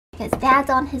because Dad's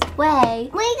on his way.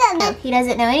 He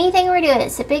doesn't know anything we're doing.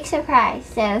 It's a big surprise.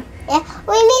 So yeah,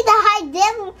 we need to hide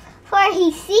them before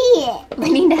he see it. We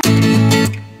need to.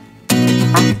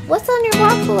 What's on your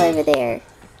waffle over there?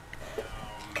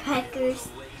 Crackers.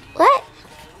 What?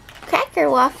 Cracker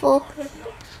waffle.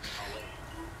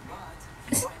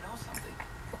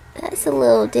 That's a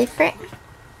little different.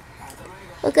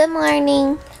 Well, good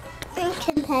morning. I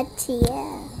can touch you.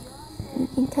 You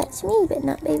can touch me, but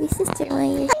not baby sister.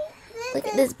 Look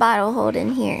at this bottle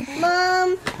holding here.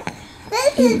 Mom,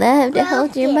 You love to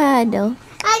hold your bottle.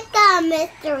 I got a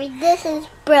mystery. This is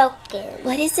broken.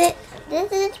 What is it?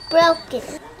 This is broken.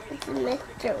 It's a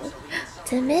mystery.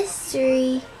 It's a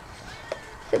mystery.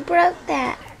 Who broke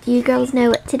that? Do you girls know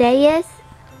what today is?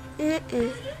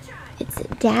 It's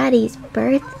Daddy's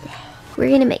birthday. We're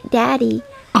gonna make Daddy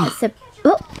a oh,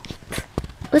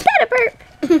 was that a burp?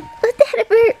 Was that a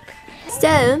burp?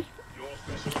 So,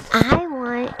 I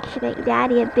want to make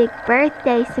Daddy a big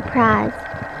birthday surprise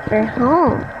for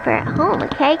at home,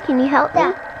 okay? Can you help me?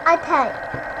 I tell you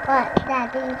what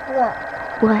Daddy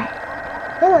wants. What?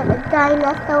 He wants a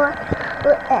dinosaur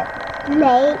with a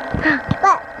snake,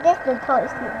 but this is a toy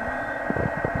snake.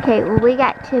 Okay, well we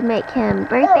got to make him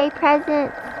birthday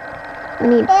presents. We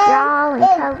need to draw and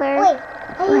color. Wait,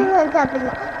 he wants something.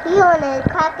 He wants a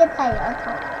crocodile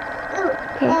toy.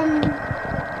 Okay.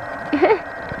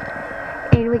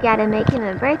 And we gotta make him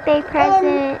a birthday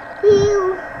present.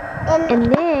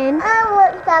 And then I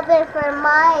want something for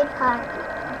my party.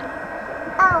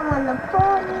 I want a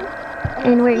pony.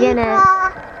 And we're gonna.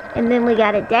 And then we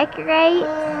gotta decorate.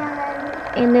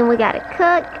 And then we gotta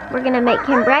cook. We're gonna make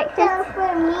him breakfast.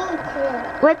 For me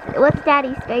too. What's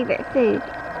Daddy's favorite food?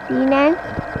 Do you know?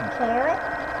 Carrot.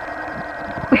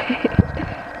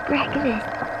 Breakfast.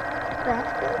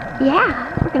 Breakfast.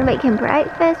 Yeah, we're gonna make him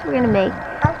breakfast. We're gonna make.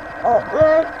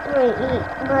 We're going to eat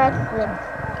breakfast.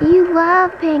 You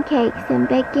love pancakes and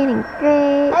bacon and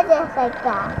grits. I just like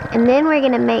that. And then we're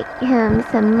gonna make him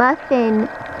some muffin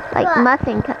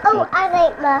cupcakes. Oh, I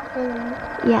like muffins.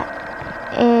 Yeah.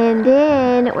 And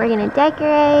then we're gonna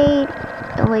decorate.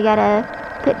 And we gotta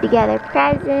put together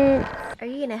presents. Are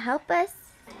you gonna help us,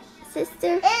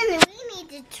 sister? And we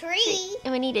need a tree.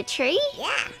 And we need a tree?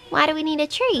 Yeah. Why do we need a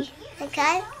tree?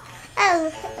 Okay.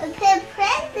 Oh, the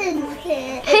presents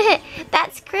here.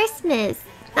 That's Christmas,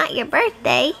 not your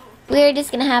birthday. We're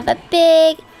just gonna have a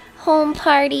big home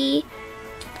party,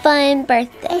 fun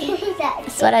birthday.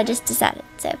 That's what I just decided.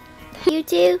 So, you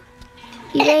two,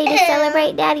 you ready to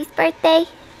celebrate Daddy's birthday?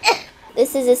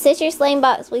 This is a citrus lane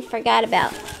box we forgot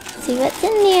about. Let's see what's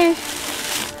in there.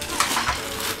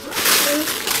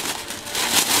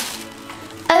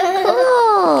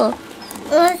 Oh, cool.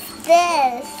 What's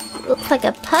this? Looks like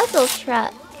a puzzle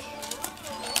truck.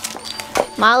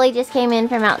 Molly just came in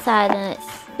from outside and it's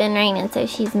been raining, so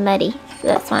she's muddy. So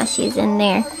that's why she's in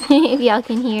there. If y'all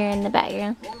can hear in the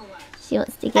background. She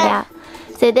wants to get out.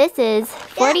 So this is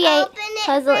 48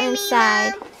 puzzle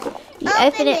inside. You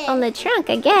open it on the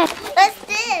trunk, I guess. What's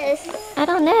this? I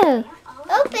don't know.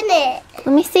 Open it.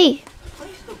 Let me see.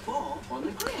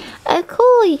 Oh,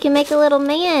 cool. You can make a little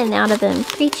man out of them.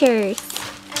 Creatures.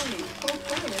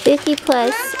 50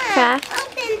 plus craft.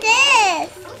 Open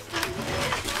this.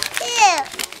 Here.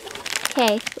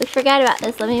 Okay, we forgot about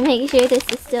this. Let me make sure this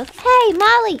is still. Hey,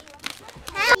 Molly!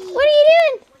 Hi. What are you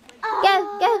doing? Go.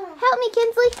 Help me,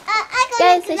 Kinsley.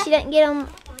 Go so she doesn't get on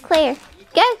Claire.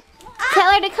 Go.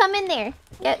 Tell her to come in there.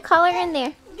 Go, call her in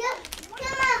there.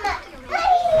 Come on.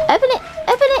 Open it.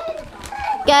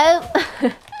 Go.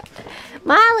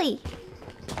 Molly.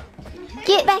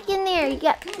 Get back in there. You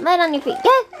got mud on your feet.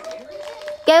 Go.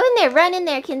 Go in there. Run in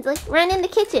there, Kinsley. Run in the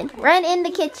kitchen. Run in the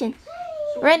kitchen.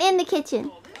 Run in the kitchen.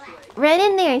 Run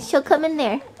in there and she'll come in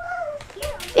there.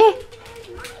 There.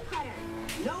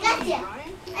 Gotcha.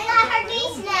 I got her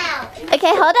niece now.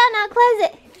 Okay, hold on. I'll close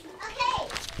it.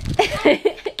 Okay.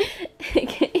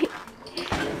 Okay.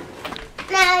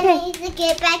 Now I need to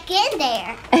get back in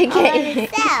there. Okay. All by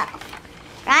myself.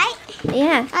 Right?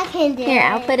 Yeah. I can do it. Here,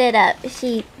 I'll put it up.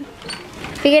 She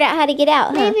figured out how to get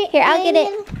out, huh? Here, I'll get it.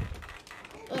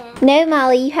 Yeah. No,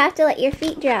 Molly, you have to let your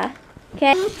feet dry.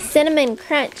 Okay? Cinnamon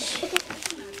crunch.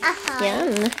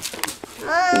 Yum.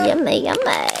 Yummy. Oh,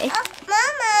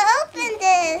 Mama, open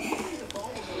this.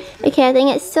 Okay, I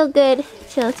think it's still good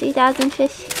till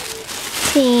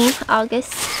 2015,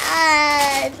 August.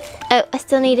 Oh, I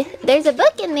still need it. There's a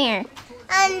book in there.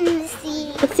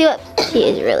 See. Let's see what she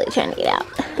is really trying to get out.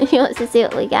 She wants to see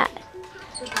what we got.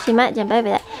 She might jump over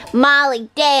that. Molly,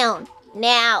 down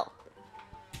now.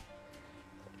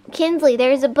 Kinsley,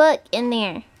 there's a book in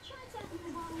there.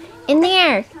 In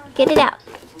there. Get it out.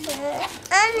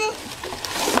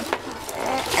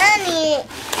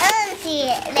 see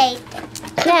it later.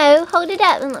 No, hold it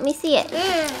up and let me see it.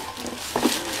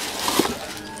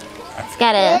 It's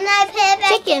got a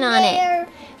chicken on it.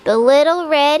 The Little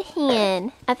Red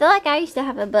Hen. I feel like I used to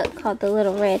have a book called The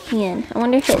Little Red Hen. I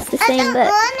wonder if it's the same book.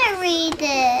 I don't want to read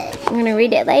it. I'm going to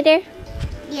read it later?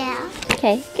 Yeah.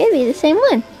 Okay, could be the same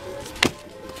one.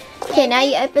 Okay, now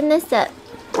you open this up.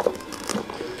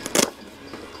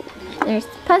 There's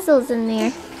puzzles in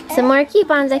there. Some more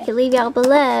coupons I could leave y'all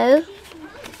below.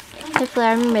 Hopefully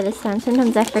I remember this time.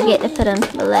 Sometimes I forget to put them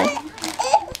below.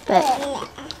 But,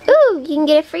 ooh, you can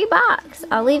get a free box.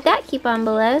 I'll leave that coupon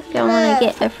below if y'all want to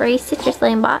get a free Citrus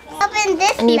Lane box. Open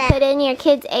this. And you put in your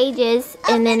kids' ages,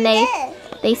 and then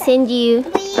they send you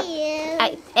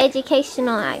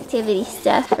educational activity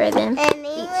stuff for them each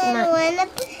month.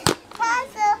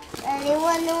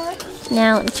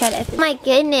 Now let me try to open. My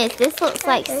goodness, this looks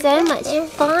like so much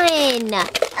fun.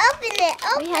 Open it.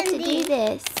 We have to do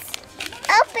this.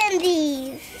 Open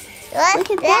these. What's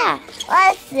Look at that.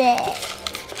 What's it?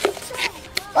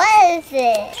 What is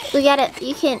it? We gotta.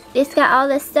 It's got all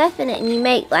this stuff in it, and you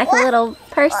make like a little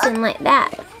person like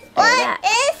that. What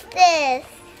is this?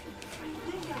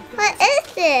 What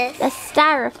is this? A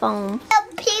styrofoam. Tell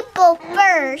people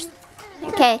first.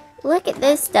 Okay, look at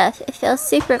this stuff. It feels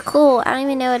super cool. I don't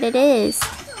even know what it is.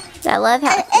 But I love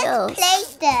how it feels.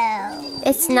 It's Play-Doh.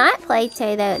 It's not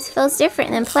Play-Doh though. It feels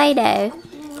different than Play-Doh.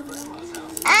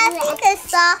 I think it's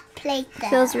soft Play-Doh. It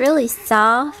feels really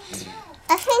soft.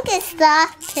 I think it's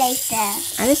soft Play-Doh.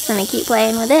 I'm just gonna keep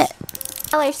playing with it.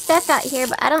 There's stuff out here,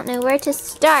 but I don't know where to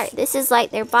start. This is like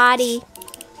their body.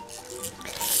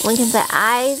 We can put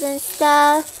eyes and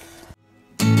stuff.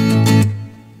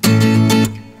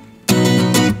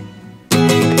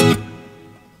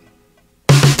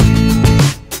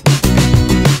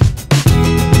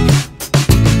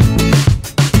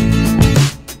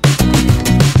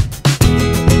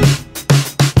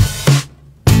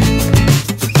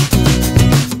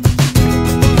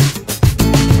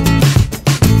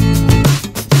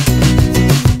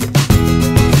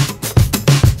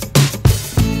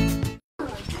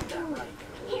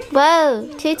 Whoa,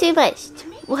 too much.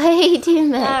 Way too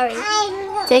much. Sorry.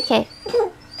 It's okay.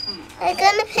 I'm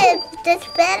gonna put this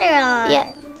better on.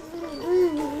 Yeah.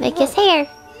 Make his hair.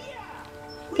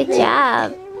 Good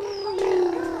job.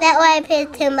 That way I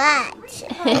put too much.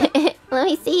 Let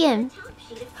me see him.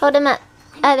 Hold him up.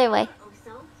 Other way.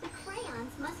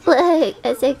 Look,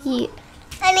 that's so cute.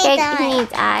 I need Okay, eyes. he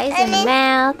needs eyes and a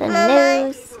mouth and a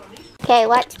nose. Okay,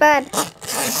 watch Bud.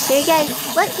 Here he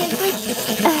goes. Look, Kinsley.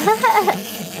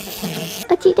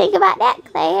 What do you think about that,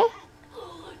 Claire?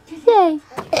 Say.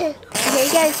 Here he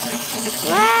goes.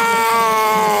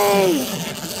 Wow!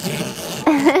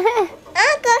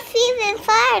 I'll go even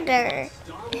farther.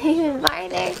 Even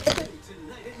farther.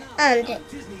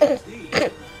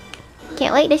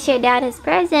 Can't wait to show Dad his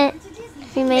present.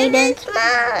 We made him. It's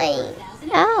mine.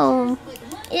 Oh.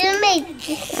 You made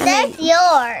that's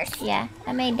yours. Yeah,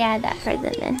 I made Dad that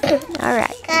present then.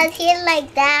 Alright. Cause he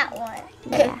liked that one.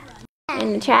 Yeah. You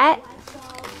gonna try it?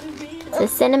 It's a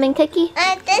cinnamon cookie.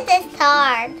 This is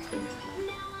hard.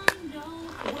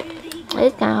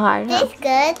 It's kind of hard, huh? It's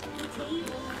good.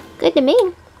 Good to me.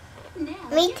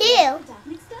 Me too.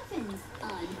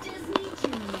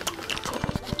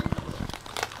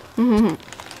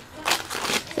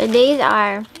 So these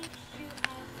are...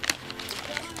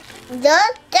 There's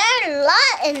a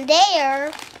lot in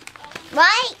there,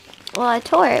 right? Well, I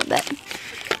tore it, but...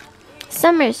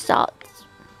 Summer salts.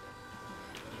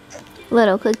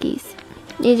 Little cookies.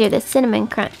 These are the cinnamon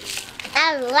crunch.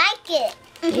 I like it.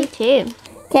 Me too.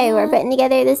 Okay, we're putting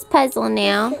together this puzzle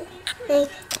now.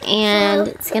 And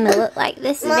it's going to look like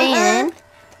this van.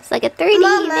 It's like a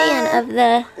 3D van of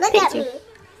the Look at picture. me.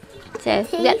 So,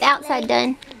 we got the outside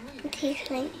done. It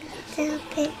tastes like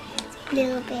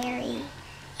blueberry.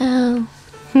 Oh.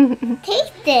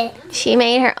 Taste it. She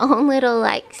made her own little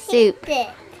like soup Taste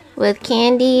it. with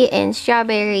candy and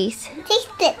strawberries. Taste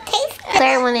it. Taste it.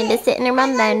 Claire wanted to sit in her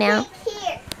bumbo now.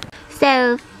 Here.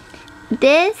 So,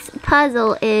 this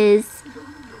puzzle is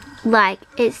like,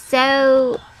 it's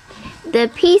so, the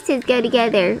pieces go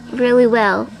together really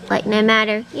well. Like, no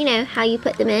matter, you know, how you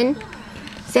put them in.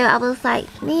 So, I was like,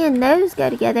 man, those go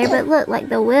together. But look, like,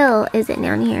 the wheel isn't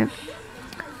down here.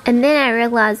 And then I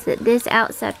realized that this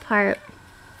outside part,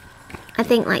 I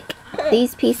think, like,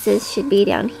 these pieces should be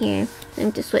down here. I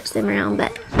have to switch them around,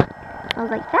 but I was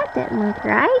like, that didn't look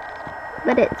right.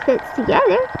 But it fits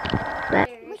together. But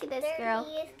look at this girl.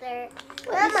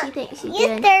 What does she think she's You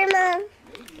doing? stir, Mom.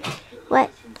 What?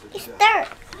 You stir.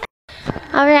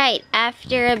 Alright,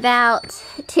 after about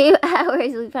 2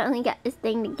 hours, we finally got this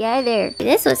thing together.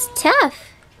 This was tough.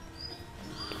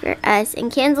 for us.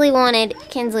 And Kinsley wanted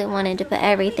to put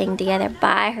everything together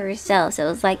by herself. So it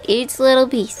was like each little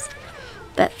piece.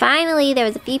 But finally, there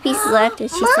was a few pieces left, and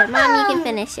she said, Mom, you can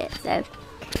finish it. So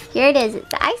here it is. It's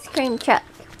the ice cream truck.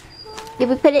 Did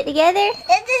we put it together? It's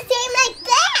the same like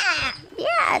that.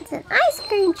 Yeah, it's an ice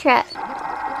cream truck.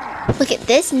 Look at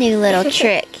this new little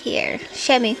trick here.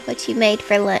 Show me what you made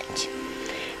for lunch.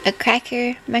 A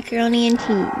cracker, macaroni, and cheese.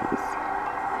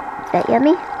 Is that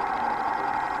yummy?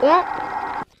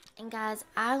 Yep. And guys,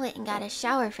 I went and got a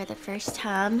shower for the first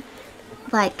time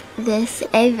like this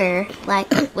ever, like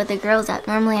with the girls up.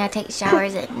 Normally I take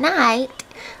showers at night,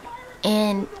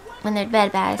 and when they're in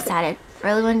bed, but I decided I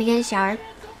really wanted to get a shower.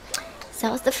 So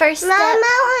that was the first step.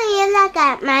 Mama, when you look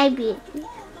at my baby.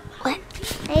 What?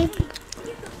 Baby.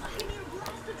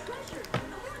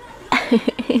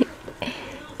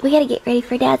 We gotta get ready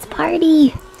for Dad's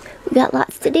party. We got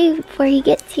lots to do before he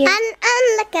gets here.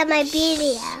 And look at my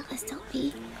video. Let's don't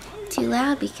be too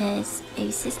loud because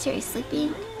baby sister is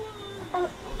sleeping.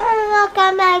 Look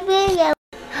at my video.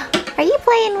 Are you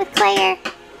playing with Claire?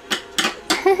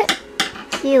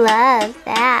 She loves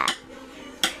that.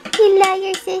 You let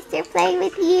your sister play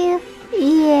with you?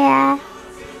 Yeah.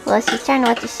 Well, she's trying to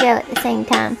watch a show at the same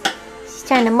time. She's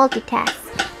trying to multitask.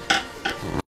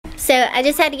 So I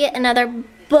just had to get another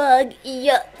bug.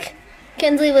 Yuck.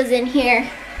 Kinsley was in here.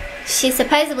 She's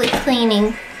supposedly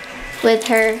cleaning with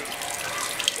her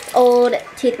old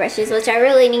toothbrushes, which I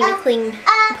really need to clean.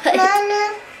 But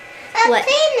Mama, I'm what?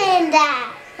 cleaning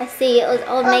that. I see it was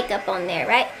old makeup on there,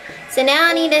 right? So now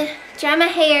I need to dry my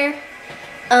hair.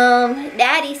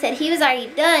 Daddy said he was already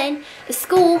done with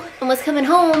school and was coming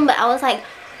home, but I was like,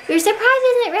 your surprise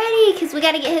isn't ready because we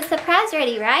got to get his surprise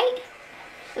ready, right?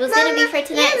 It was going to be for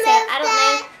tonight, so I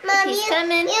don't know if he's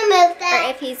coming or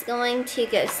if he's going to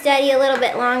go study a little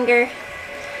bit longer.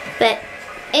 But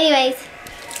anyways,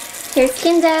 here's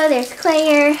Kenzo, there's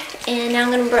Claire, and now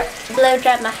I'm going to blow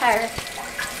dry my hair.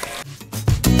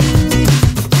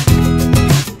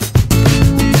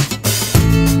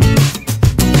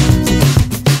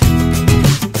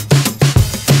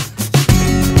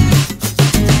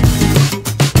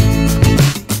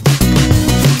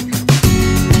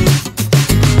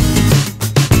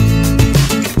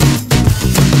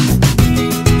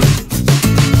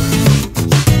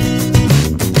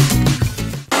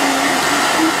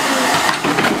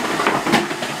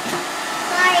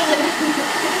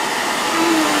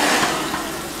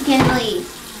 Kinsley,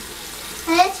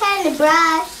 I'm trying to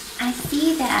brush. I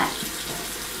see that.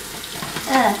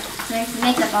 Ugh, there's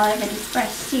makeup all over this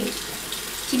brush too.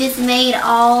 She just made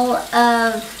all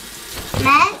of...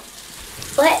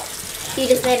 Mess? What? She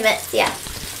just made a mess, yeah.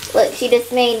 Look, she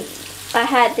just made... I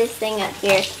had this thing up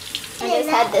here. I just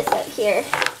had this up here,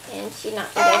 and she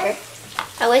knocked it over.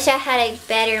 I wish I had a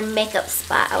better makeup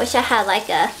spot. I wish I had like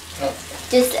a...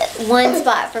 just one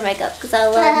spot for makeup, because I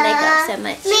love makeup so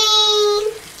much.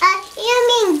 You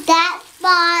mean that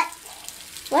spot?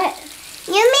 What?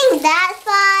 You mean that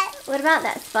spot? What about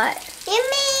that spot? You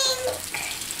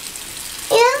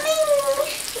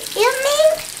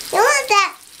want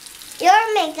that,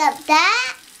 your makeup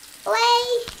that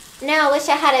way? No, I wish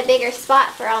I had a bigger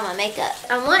spot for all my makeup.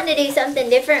 I'm wanting to do something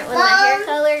different with my hair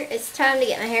color. It's time to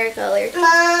get my hair colored.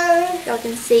 Mom, Y'all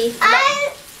can see.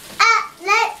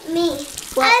 let me.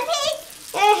 What? I think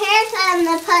your haircut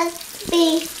is supposed to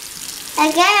be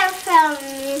again from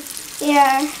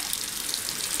your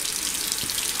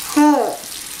home.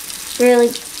 Really?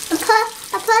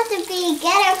 Supposed to be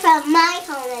get it from my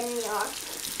home and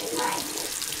my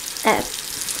home. Oh.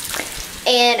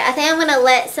 And I think I'm going to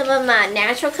let some of my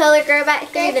natural color grow back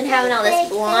through than having all this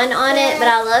blonde on it. But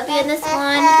I love being this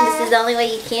blonde. This is the only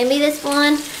way you can be this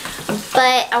blonde.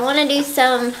 But I want to do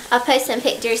some, I'll post some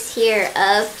pictures here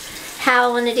of how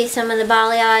I want to do some of the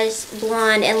balayage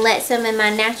blonde and let some of my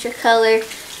natural color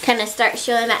kind of start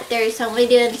showing back through. So I'm going to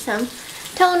be doing some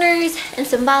toners and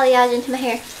some balayage into my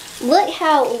hair. Look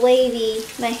how wavy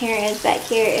my hair is back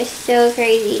here. It's so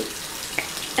crazy.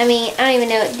 I mean, I don't even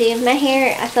know what to do. My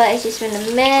hair, I feel like it's just been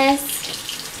a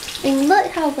mess. I mean, look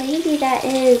how wavy that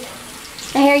is.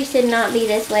 My hair used to not be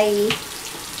this wavy.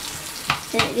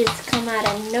 And it just come out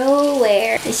of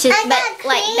nowhere. It's just, but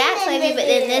like that's wavy, but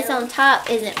then this on top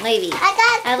isn't wavy.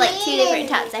 I have like two different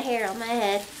types of hair on my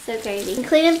head. So crazy.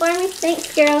 Clean it for me?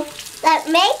 Thanks, girl. That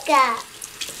makeup.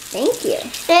 Thank you.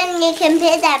 Then you can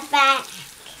put that back.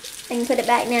 I can put it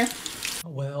back now.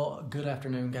 Well, good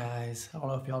afternoon, guys. I don't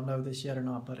know if y'all know this yet or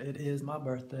not, but it is my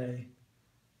birthday.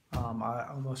 I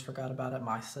almost forgot about it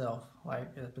myself.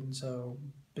 Like, it's been so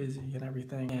busy and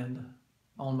everything. And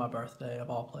on my birthday, of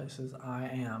all places, I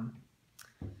am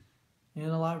in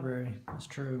a library. It's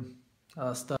true.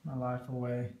 stuff my life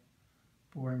away.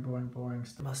 Boring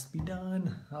stuff must be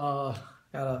done.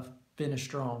 Gotta finish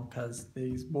strong because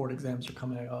these board exams are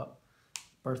coming up.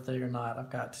 Birthday or not, I've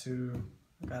gotta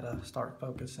start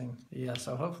focusing. Yeah,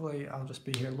 so hopefully I'll just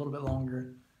be here a little bit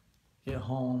longer, get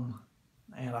home,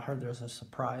 and I heard there's a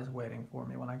surprise waiting for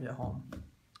me when I get home.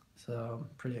 So I'm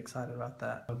pretty excited about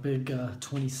that. A big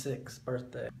 26th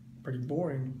birthday. Pretty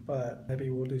boring, but maybe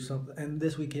we'll do something. And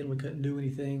this weekend we couldn't do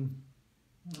anything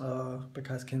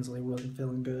because Kinsley wasn't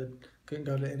feeling good. Couldn't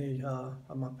go to any of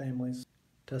my families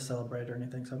to celebrate or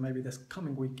anything. So maybe this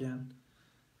coming weekend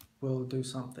we'll do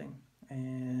something.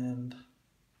 And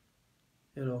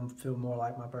it'll feel more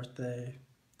like my birthday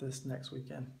this next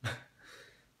weekend.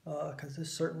 Because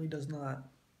this certainly does not,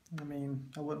 I mean,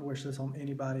 I wouldn't wish this on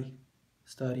anybody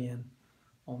studying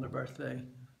on their birthday,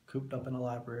 cooped up in a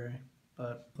library.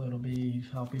 But I'll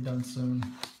be done soon.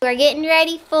 We're getting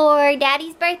ready for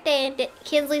Daddy's birthday, and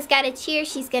Kinsley's got a cheer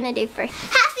she's gonna do for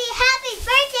Happy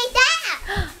birthday,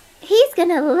 Dad! He's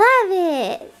gonna love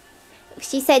it.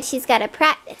 She said she's gotta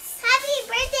practice. Happy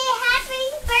birthday,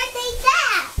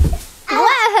 Dad! Whoa!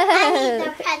 I need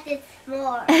to practice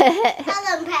more. Tell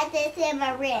them practice in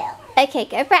my room. Okay,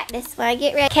 go practice while I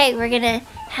get ready. Okay, we're gonna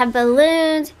have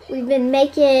balloons. We've been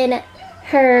making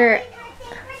her.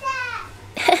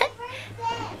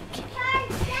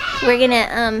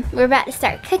 We're about to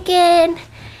start cooking,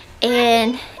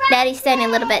 and Daddy's staying a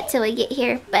little bit till we get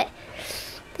here, but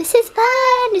this is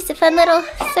fun. Just a fun little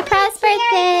surprise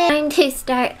birthday. Time to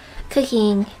start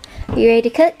cooking. Are you ready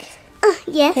to cook?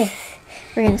 Yes. Okay.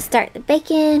 We're gonna start the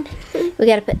bacon. We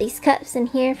gotta put these cups in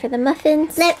here for the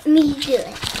muffins. Let me do it.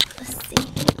 Let's see.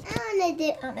 I want to do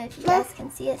it. I don't know if you guys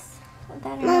can see us with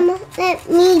that or Mama, not. let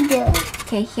me do it.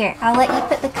 Okay, here. I'll let you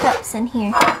put the cups in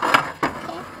here.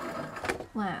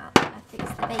 Wow, I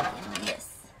fixed the bacon with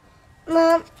this.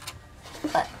 Mom,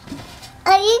 What?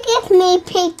 you give me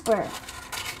paper.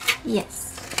 Yes.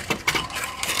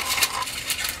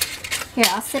 Here,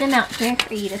 I'll sit them out here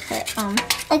for you to put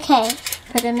Okay.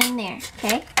 put them in there,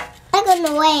 okay? I'm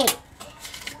gonna wait.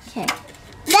 Okay.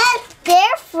 That's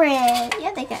different.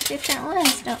 Yeah, they got different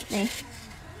ones, don't they?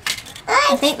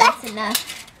 I think that's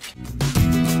enough.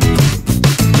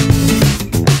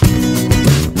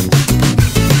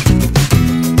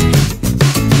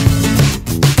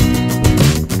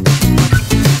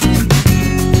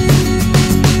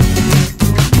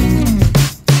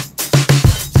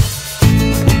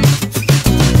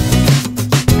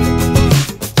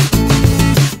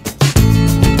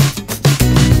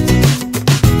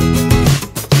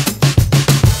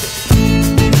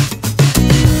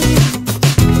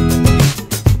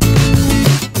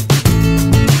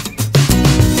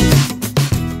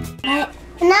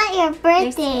 Not your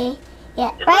birthday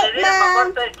yet, right, It is Mom?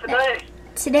 my birthday today.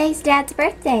 Today's Dad's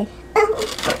birthday. I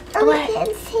What? can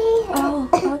see it. Oh,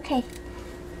 okay.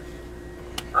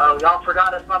 Oh, y'all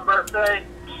forgot it's my birthday?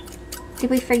 Did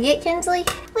we forget, Kinsley?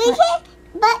 We can,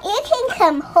 but you can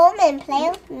come home and play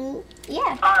with me. Yeah.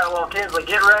 Alright, well, Kinsley,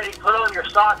 get ready, put on your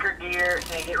soccer gear,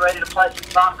 and get ready to play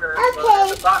some soccer. Okay.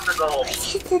 The soccer goal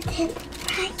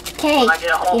Okay. when I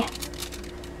get home. Yeah.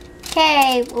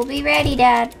 Okay, we'll be ready,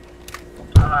 Dad.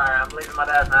 Alright, I'm leaving my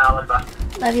dad's now. Love you, bye.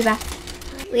 Love you, bye.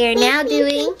 We are now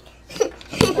doing.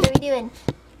 What are we doing?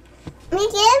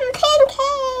 Making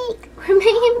pancakes. We're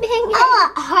making pancakes.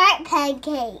 I want heart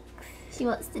pancakes. She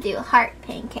wants to do heart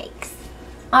pancakes.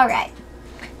 All right.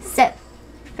 So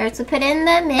first we put in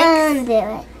the mix. Do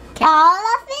it. Okay. All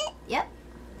of it? Yep.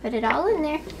 Put it all in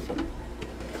there.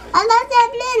 All of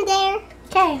them in there.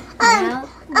 Okay. Now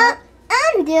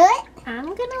Do it. I'm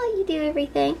gonna let you do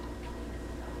everything.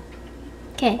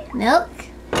 Okay. Milk.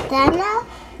 Then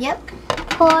Yep.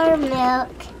 pour milk.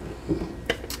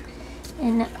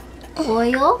 And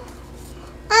oil.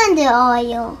 And the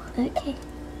oil. Okay.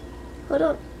 Hold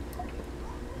on.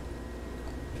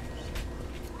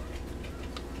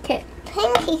 Okay.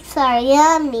 Pancakes are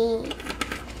yummy.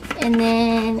 And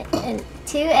then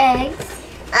 2 eggs.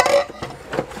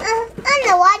 I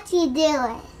know what you do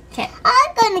it. Okay.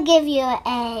 I'm gonna give you an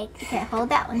egg. Okay. Hold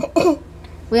that one.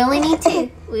 We only need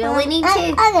 2. We only need 2.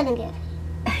 I'm gonna give.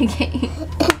 Okay.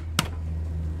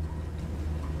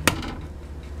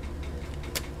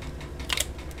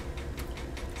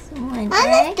 One I'm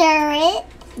gonna egg. stir it.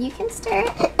 You can stir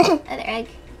it. Other egg.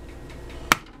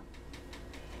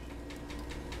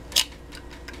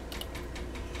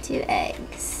 Two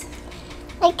eggs.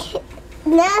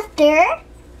 Now stir.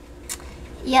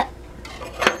 Yep.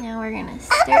 Now we're gonna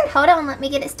stir. Hold on, let me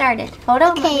get it started. Hold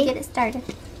on, let me Okay. get it started.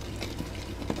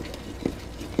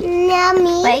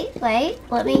 Yummy. Wait.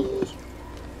 Let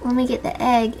me get the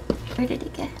egg. Where did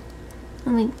it go?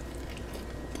 Let me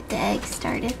get the eggs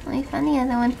started. Let me find the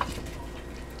other one.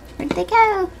 Where'd they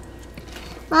go?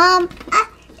 Mom,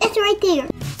 it's right there.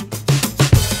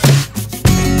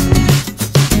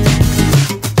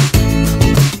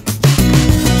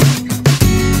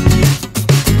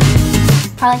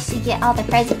 Probably should get all the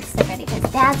presents stuff ready because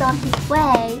Dad's on his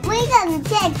way. We're gonna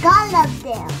take all of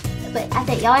them. But I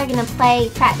think y'all are gonna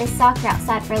practice soccer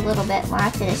outside for a little bit while I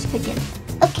finish cooking.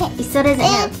 Okay. He still doesn't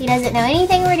know. He doesn't know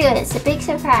anything we're doing. It's a big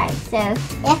surprise. So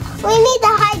yeah, we need to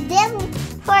hide them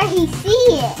before he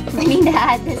sees it. we need to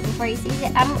hide this before he sees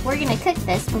it. We're gonna cook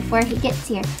this before he gets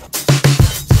here.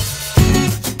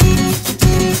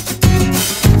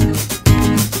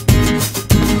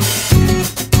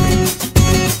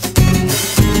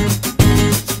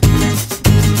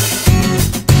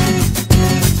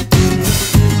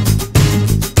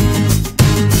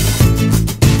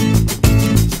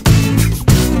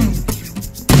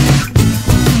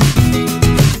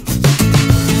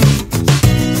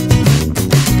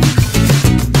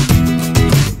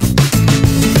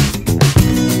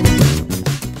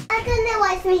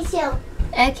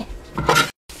 Okay.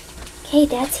 Okay,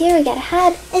 Dad's here. We gotta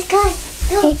hide. Let's go.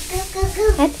 Go, Okay. go.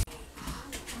 Hide.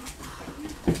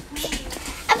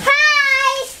 A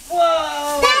prize!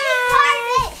 Whoa! That is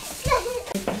perfect!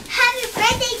 Happy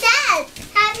birthday, Dad!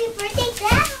 Happy birthday,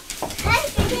 Dad! Happy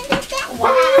birthday, Dad!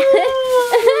 Wow!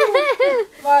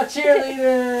 My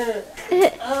cheerleader!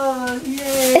 Oh,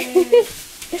 yay!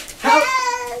 How? Sorry.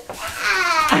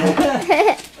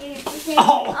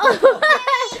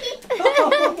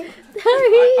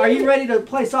 Are you ready to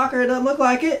play soccer? It doesn't look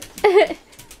like it. I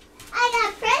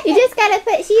got presents. You just gotta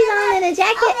put shoes on and a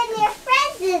jacket. Open your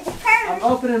presents I'm first.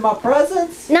 opening my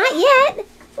presents. Not yet.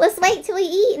 Let's wait till we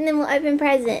eat and then we'll open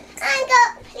presents.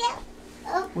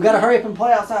 Yeah. We gotta hurry up and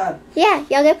play outside. Yeah,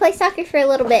 y'all go play soccer for a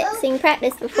little bit so you can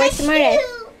practice before tomorrow.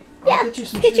 Yeah, I'll get you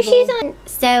some get your shoes shoes on.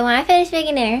 So when I finish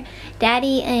making dinner,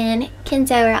 Daddy and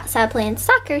Kinzo are outside playing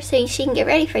soccer so she can get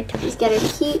ready for it. She's got her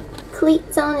cute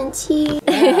cleats on and cheese.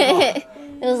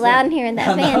 It was loud in here in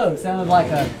that I know, fan. it sounded like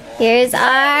a Here's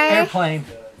our airplane.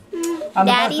 I'm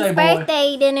the Daddy's birthday boy.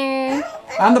 birthday dinner.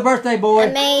 I'm the birthday I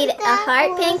boy. made a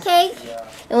heart pancake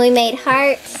and we made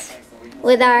hearts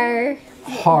with our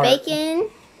Heart. bacon.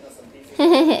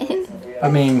 I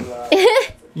mean,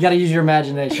 you gotta use your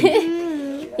imagination.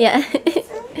 Yeah.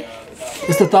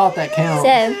 It's the thought that counts.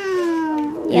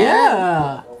 So,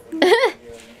 Yeah.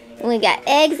 we got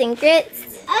eggs and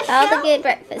grits, all the good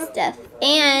breakfast stuff.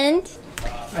 And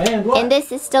what?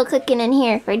 this is still cooking in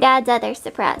here for Dad's other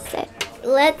surprise. So,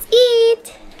 let's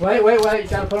eat. Wait. You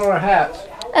gotta put on our hats.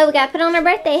 Oh, we gotta put on our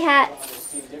birthday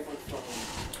hats.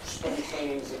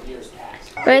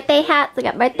 Birthday hats, we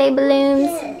got birthday balloons,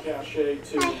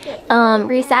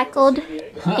 recycled,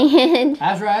 and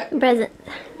That's right. presents.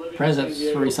 Presents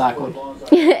recycled.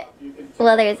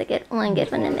 Well, there's a one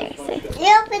good one in there. So,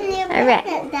 You open your all right.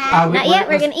 present, Dad. Not yet.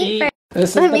 We're gonna eat first. This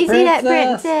is Let the me see that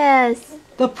princess. princess.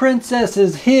 The princess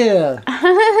is here.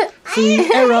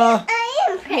 Sierra. I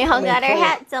am We all got our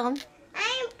hats on.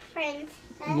 I am Prince.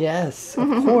 Yes, of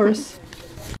course.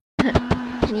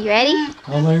 You ready?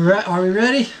 Are we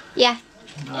ready? Yeah.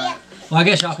 Well, I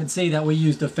guess y'all can see that we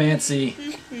used a fancy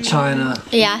china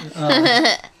Yeah.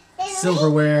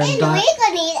 silverware and We're gonna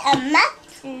eat a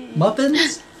muffin.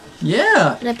 muffins.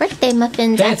 Yeah. The birthday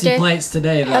muffins Fancy after plates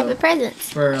today of the though. presents.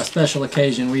 For a special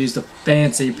occasion, we used the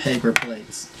fancy paper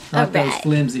plates, not those Alright.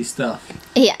 flimsy stuff.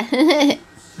 Yeah.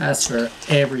 That's for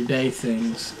everyday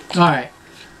things. All right.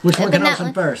 Which one Open can I that open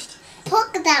one. first?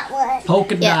 Polka dot one.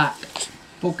 Polka Yeah. dot.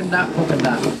 Polka dot. Polka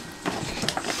dot.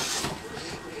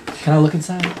 Can I look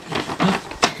inside? Huh?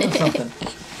 Or something.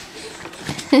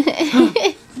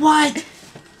 What?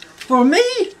 For me?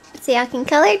 So y'all can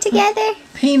color together.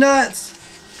 Peanuts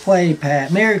play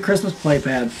pad. Merry Christmas play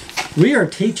pad. We are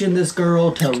teaching this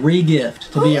girl to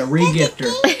re-gift, to be a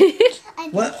re-gifter.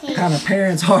 What kind of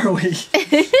parents are we?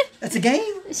 That's a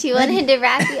game? She wanted to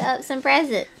wrap you up some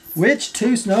presents. Which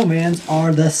two snowmans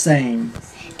are the same?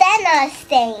 They're not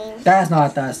staying. That's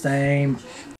not the same.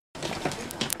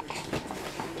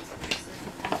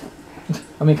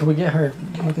 I mean, can we get her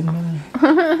looking at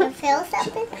it? You feel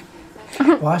something?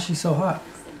 Why is she so hot?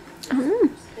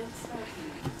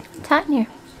 It's hot in here.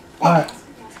 Alright.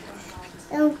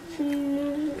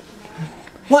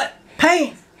 What?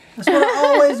 Paint! That's what I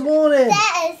always wanted.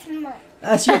 That is mine.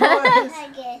 That's yours.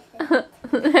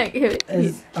 I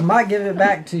guess. I might give it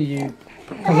back to you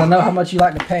because I know how much you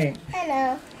like to paint. I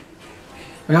know.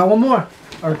 We got one more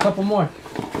or a couple more.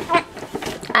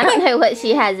 I don't know what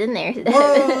she has in there.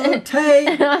 Whoa,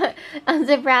 tape! I'm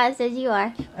surprised as you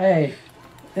are. Hey,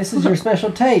 this is your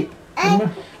special tape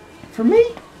for me.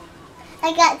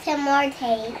 I got 2 more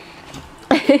tape.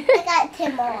 I got 2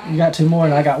 more. You got 2 more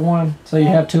and I got 1. So you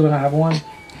have 2 and I have 1.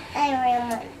 I really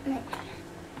want.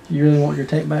 You really want your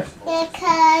tape back?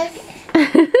 Because.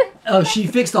 Oh, she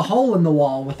fixed a hole in the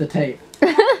wall with the tape.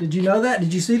 Did you know that?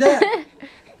 Did you see that?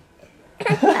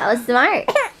 That was smart.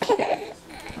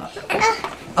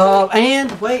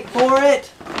 And wait for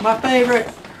it. My favorite.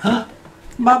 Huh?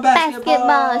 My basketball.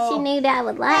 Basketball. She knew Dad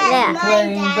would like that.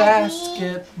 Playing Daddy.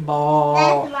 basketball.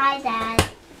 That's my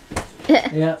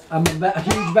dad. Yeah, I'm a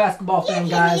huge basketball fan,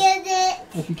 You guys. can use it.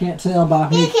 If you can't tell by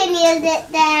You me. can use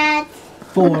it, Dad.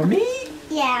 For me?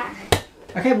 Yeah.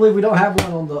 I can't believe we don't have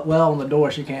one on the, well, on the door.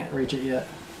 She can't reach it yet.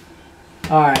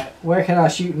 Alright, where can I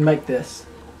shoot and make this?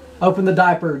 Open the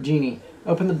diaper, Genie.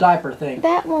 Open the diaper thing.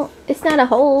 That won't. It's not a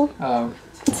hole. Oh.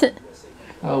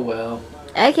 Oh well.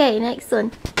 Okay, next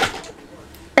one.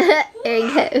 There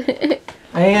you go.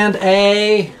 And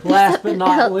a, last but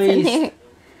not Else in least,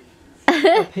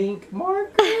 a pink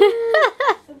marker.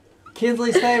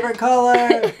 Kinsley's favorite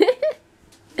color.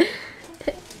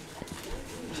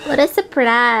 What a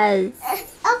surprise.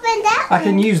 Open that I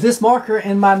can use this marker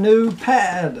in my new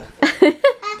pad.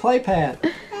 Play pad.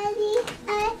 Daddy,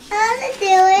 I want to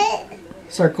do it.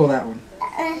 Circle that one.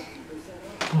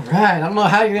 Alright, I don't know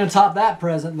how you're going to top that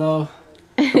present though.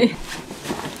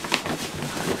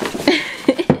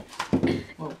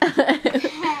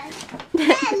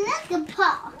 Dad, look a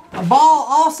paw. A ball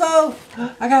also.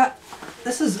 I got,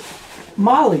 this is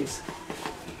Molly's.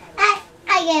 I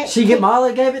gave it. She get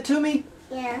Molly gave it to me?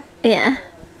 Yeah. Yeah.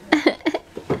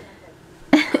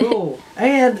 Cool.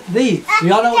 And these.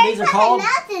 Y'all know what these are called?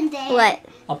 Nothing there. What?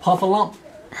 A Puff-a-lump.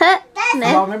 Huh? Y'all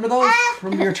No. remember those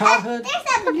from your childhood? There's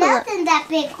something else in that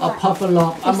big A one.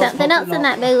 Puff-a-lump. I'm There's a something else in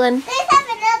that big one. There's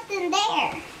something else in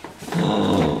there.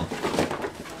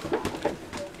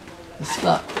 It's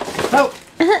stuck. Oh!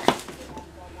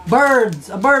 Birds!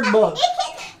 A bird book!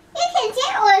 You can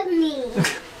share with me.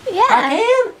 Yeah. I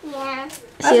can? Yeah.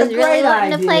 That's She a was really great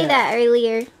wanting to play idea. that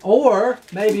earlier. Or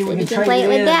maybe we So can you can trade play it it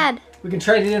with in. Dad. We can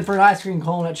trade it in for an ice cream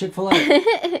cone at Chick-fil-A.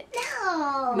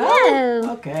 No.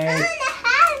 No. Okay. I want to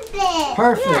have it.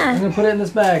 Perfect. Yeah. I'm gonna put it in this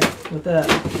bag with that.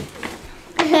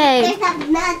 Okay. There's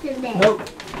something else in there. Nope.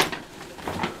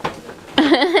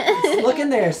 Look in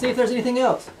there. See if there's anything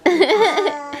else.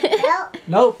 Nope.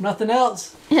 Nope. Nothing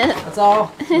else. That's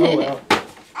all. Oh well.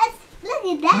 Look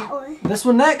at that one. This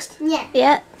one next. Yeah.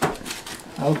 Yep.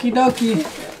 Okie dokie.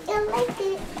 You like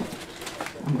it.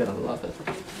 I'm gonna love it.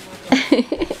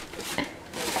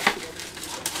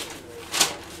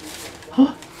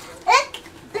 Look,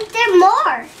 there's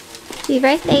more. Happy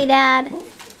birthday, Dad.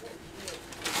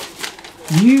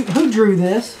 Who drew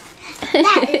this?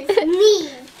 That is me.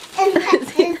 And that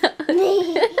is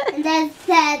me. And that's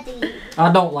Daddy.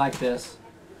 I don't like this.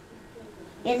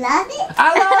 You love it? I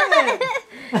love it.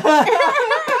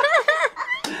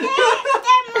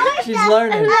 She's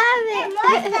learning. There's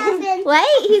more stuff in.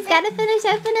 Wait, he's got to finish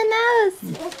opening those.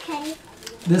 Okay.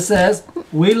 This says,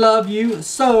 "We love you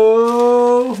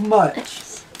so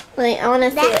much." Wait, I want to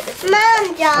see what That's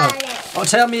Mom drawn it. Oh,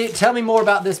 tell me more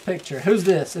about this picture. Who's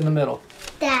this in the middle?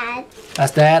 Dad.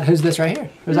 That's Dad. Who's this right here?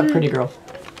 Who's that pretty girl?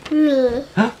 Me.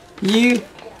 You.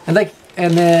 And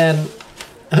then,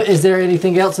 is there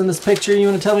anything else in this picture you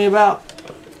want to tell me about?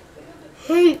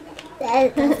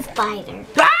 That's a spider.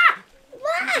 Ah!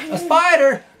 A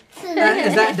spider.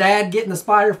 Is that Dad getting the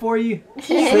spider for you?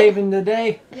 Saving the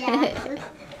day. Yeah.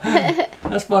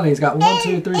 That's funny. He's got 1,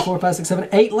 2, 3, 4, 5, 6, 7,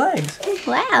 8 legs.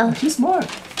 Wow. She's smart.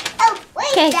 Oh, wait,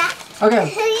 Okay. Dad.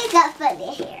 Okay. You got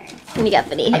funny hair. You got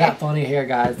funny I hair. got funny hair,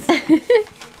 guys.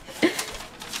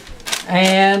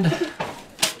 And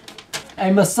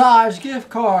a massage gift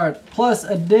card plus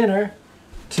a dinner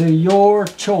to your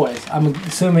choice. I'm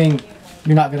assuming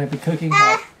you're not going to be cooking.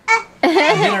 Like, a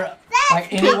dinner,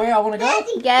 like anywhere I want to go?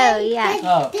 Go, yeah.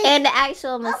 Oh, And the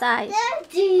actual massage.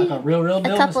 like a real A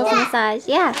deal couple's massage? massage,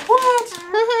 yeah.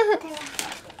 What?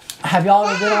 Have y'all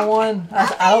ever been on one?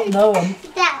 I don't know.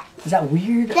 Dad. Is that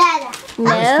weird? Dad.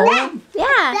 No? fun? Yeah.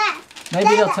 Dad.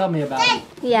 Maybe they'll tell me about it.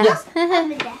 Yeah. Yes.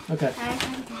 Over there. Okay.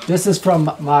 This is from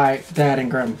my dad and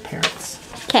grandparents.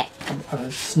 Okay. I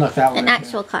snuck that one An in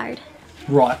actual card.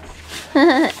 there. Right.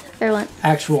 For once.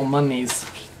 Actual monies.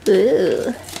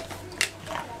 Ooh.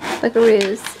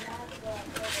 Buckaroos.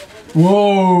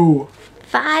 Whoa.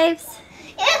 Fives.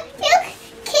 You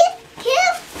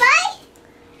buy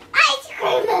ice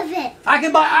cream of it. I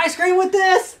can buy ice cream with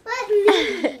this? With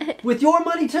me. With your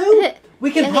money too?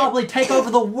 We can probably take over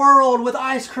the world with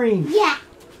ice cream. Yeah.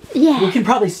 We Yeah. can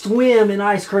probably swim in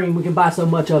ice cream. We can buy so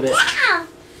much of it. Wow.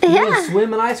 You want Yeah. to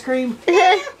swim in ice cream? We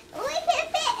can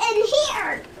fit in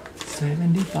here.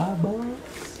 75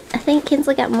 bucks. think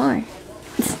Kinsley got more.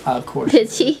 Of course. Did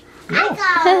she? I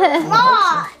got a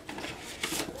lot.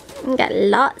 We got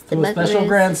lots To of a special buckaroos.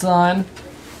 grandson.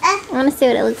 I want to see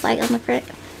what it looks like on the front.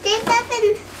 There's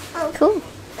nothing. Oh, Cool.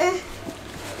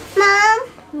 Mom,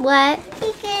 What?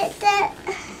 you get that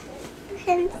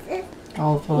princess.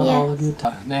 All the fun, Yeah. all the good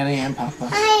time. Nanny and Papa.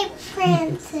 Hi,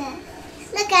 princess.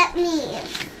 Look at me.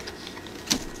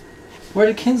 Where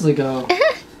did Kinsley go?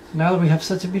 Now that we have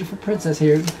such a beautiful princess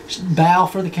here, bow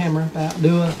for the camera. Bow.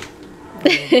 Do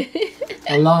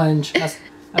a lunge. That's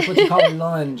what you call a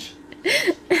lunge.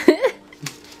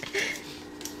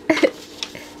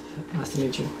 Nice to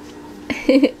meet you.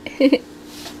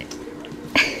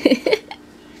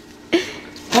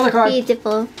 Another card.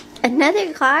 Beautiful.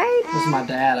 Another card? This is my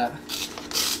dad.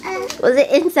 Was it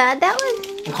inside that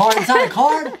one? A card inside a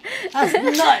card? That's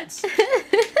nuts.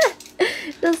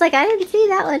 It was like, I didn't see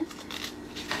that one.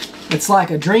 It's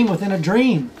like a dream within a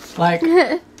dream. Like,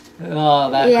 oh,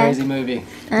 that Yeah. crazy movie.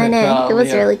 I know. It was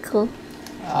yeah. really cool.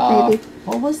 Maybe.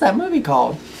 What was that movie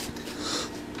called?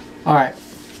 All right.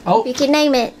 Oh, You can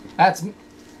name it. that's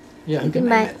yeah. Who can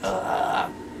name it?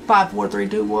 5, 4, 3,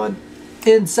 2, 1.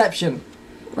 Inception.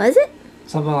 Was it?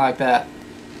 Something like that.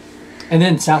 And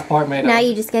then South Park made Now an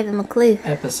you just gave him a clue.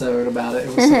 episode about it.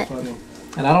 It was so funny.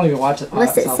 And I don't even watch it.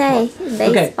 What's it South say? Park.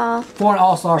 Baseball. Okay. For an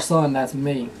all-star son, that's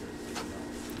me.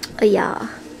 Oh, yeah.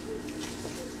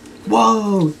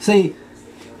 Whoa! See,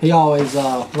 he always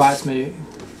writes me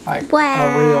like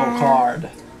Wow. a real card.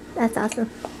 That's awesome.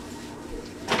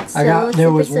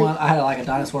 There was super one. I had like a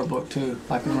dinosaur book too,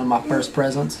 like one of my first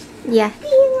presents. sweet. Yeah.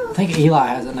 I think Eli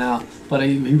has it now, but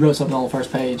he wrote something on the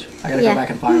first page. I gotta Yeah. go back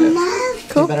and find it. Mom,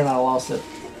 Cool. He better not have lost it.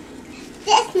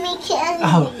 that's me candy.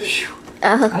 Oh, phew.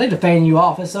 Oh. I need to fan you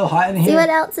off. It's so hot in See here. what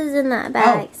else is in that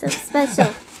bag. Oh. So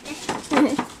special.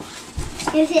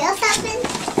 You feel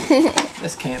something?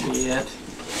 This can't be it.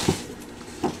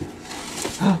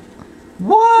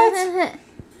 What?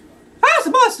 Ah, it's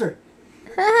a monster!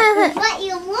 What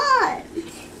you want?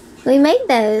 We made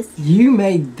those. You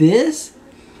made this?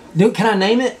 Dude, can I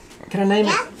name it? Can I name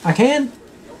Yeah. it? I can?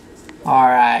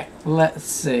 Alright, let's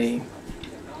see.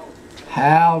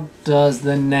 How does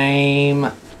the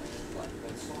name...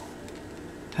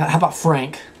 How about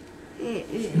Frank?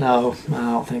 No, I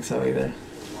don't think so either.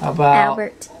 How about...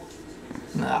 Albert.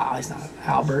 No, he's not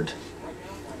Albert.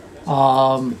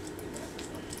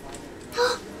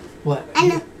 What? I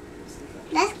know.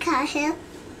 Let's call him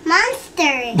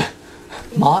Monster.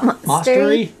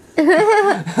 Monstery? And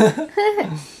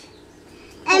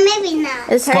maybe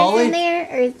not. Is hers Scully? in there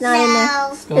or is not in there? No.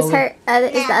 Is Scully?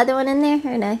 is the other one in there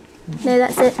or no? No,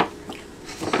 that's it.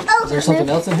 Oh, Is there something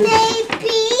else in here?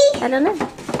 maybe. I don't know.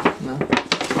 No.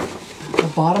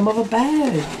 The bottom of a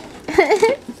bag.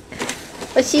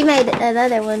 Well, she made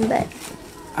another one, but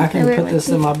I can Where put went this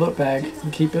she? in my book bag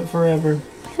and keep it forever.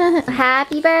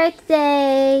 happy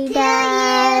birthday,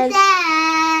 Dad.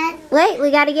 Dad. Wait,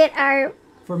 we got to get our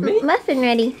For me? muffin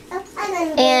ready. Oh, I'm gonna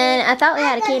get And I thought we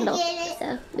had a I'm gonna candle, get it.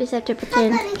 so we just have to I'm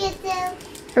pretend. gonna get them.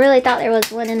 I really thought there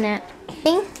was one in that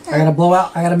thing. I gotta blow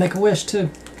out. I gotta make a wish too.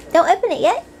 Don't open it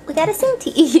yet. We got to sing to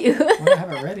you. I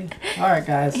have it ready. Alright,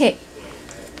 guys. Okay.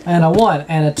 And a 1,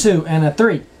 and a 2, and a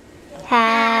 3.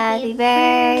 Happy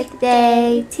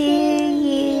birthday to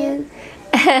you.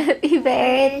 Happy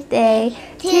birthday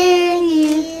to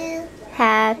you.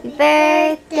 Happy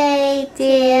birthday,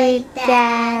 dear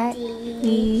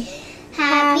Daddy.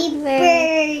 Happy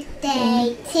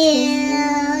birthday to you.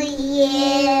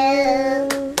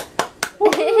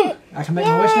 I can make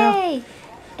my wish now? Yay!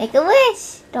 Make a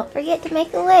wish. Don't forget to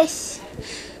make a wish.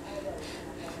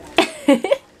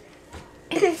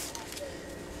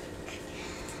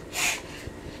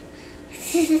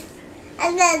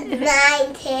 And then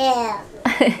 9 tail.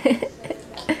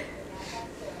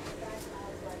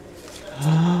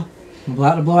 I'm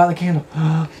about to blow out the candle.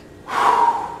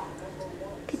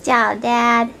 Good job,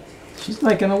 Dad. She's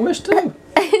making a wish too.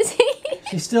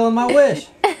 She's stealing my wish.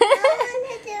 I want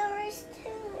to do yours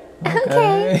too.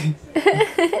 Okay.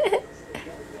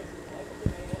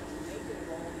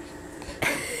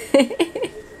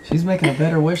 She's making a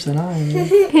better wish than I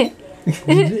am.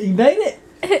 You made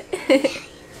it.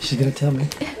 She's gonna tell me.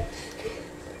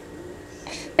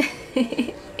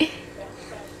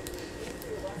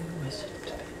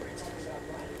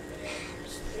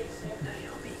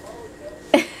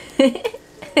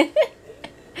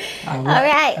 All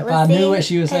right, If we'll I see. knew what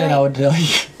she was saying, I would tell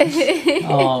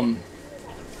you.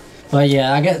 But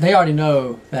yeah, I guess they already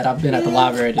know that I've been at the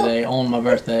library today on my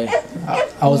birthday.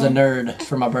 I was a nerd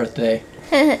for my birthday.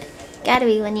 Gotta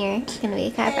be when you're gonna be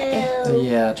a chiropractor. So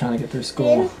yeah, trying to get through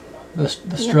school. The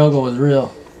struggle was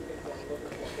real.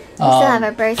 We still have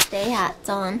our birthday hats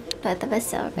on. Both of us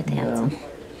still have birthday hats on.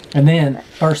 And then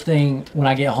first thing when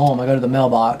I get home, I go to the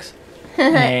mailbox,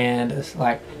 and it's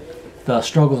like the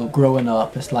struggles of growing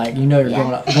up. It's like, you know, you're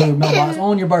going up, go to the mailbox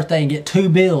on your birthday and get 2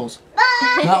 bills,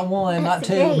 not 1, not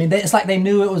 2. I mean, it's like they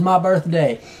knew it was my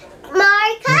birthday. More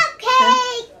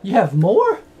cupcake. You have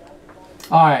more?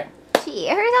 All right. She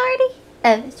ate hers already?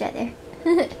 Oh, it's right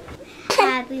there.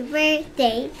 Happy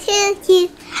birthday to you.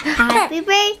 Happy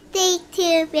birthday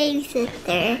to baby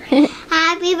sister.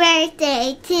 Happy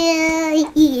birthday to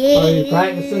you. Are you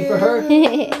practicing for her?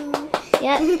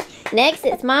 Yep. Next,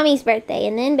 it's Mommy's birthday,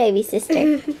 and then baby sister,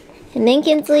 and then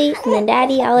Kinsley, and then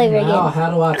Daddy all over Now, again.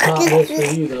 how do I top this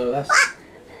for you, though?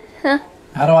 Huh?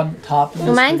 How do I top this?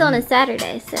 Well, mine's for on you? a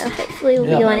Saturday, so hopefully we'll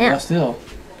Yeah, be going but out. still,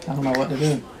 I don't know what to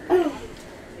do.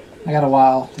 I got a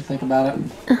while to think about it.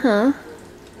 Uh-huh.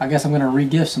 I guess I'm gonna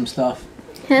re-gift some stuff.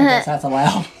 I guess that's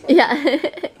allowed. Yeah. You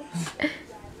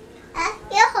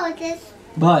hold this.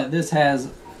 But this has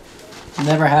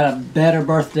never had a better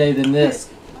birthday than this.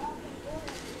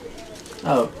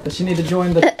 Oh, does she need to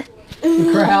join the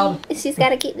crowd? She's got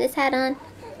to keep this hat on.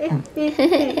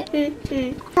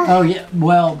 Oh yeah,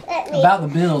 well, about the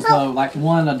bills though, like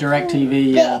one a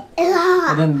DirecTV,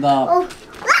 and then the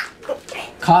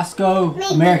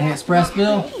Costco American Express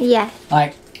bill, Yeah.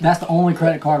 like that's the only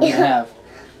credit card we have.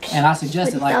 And I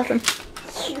suggested like, Awesome.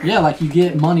 yeah, like you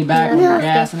get money back on your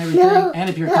gas and everything, and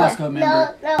if you're a Costco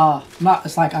member, not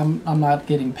it's like I'm not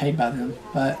getting paid by them,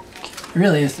 but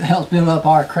really it helps build up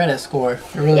our credit score.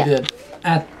 It really did.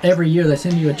 Every year they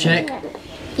send you a check,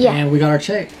 Yeah. and we got our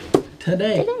check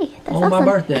today That's on my awesome.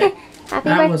 birthday. Happy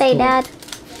That was birthday, cool. Dad.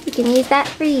 You can use that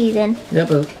for you then. Yeah,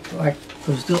 but like it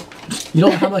was still, you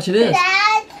don't know how much it is.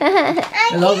 Dad,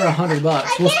 It's over $100.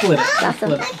 We'll split it. We'll Awesome.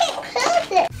 split it.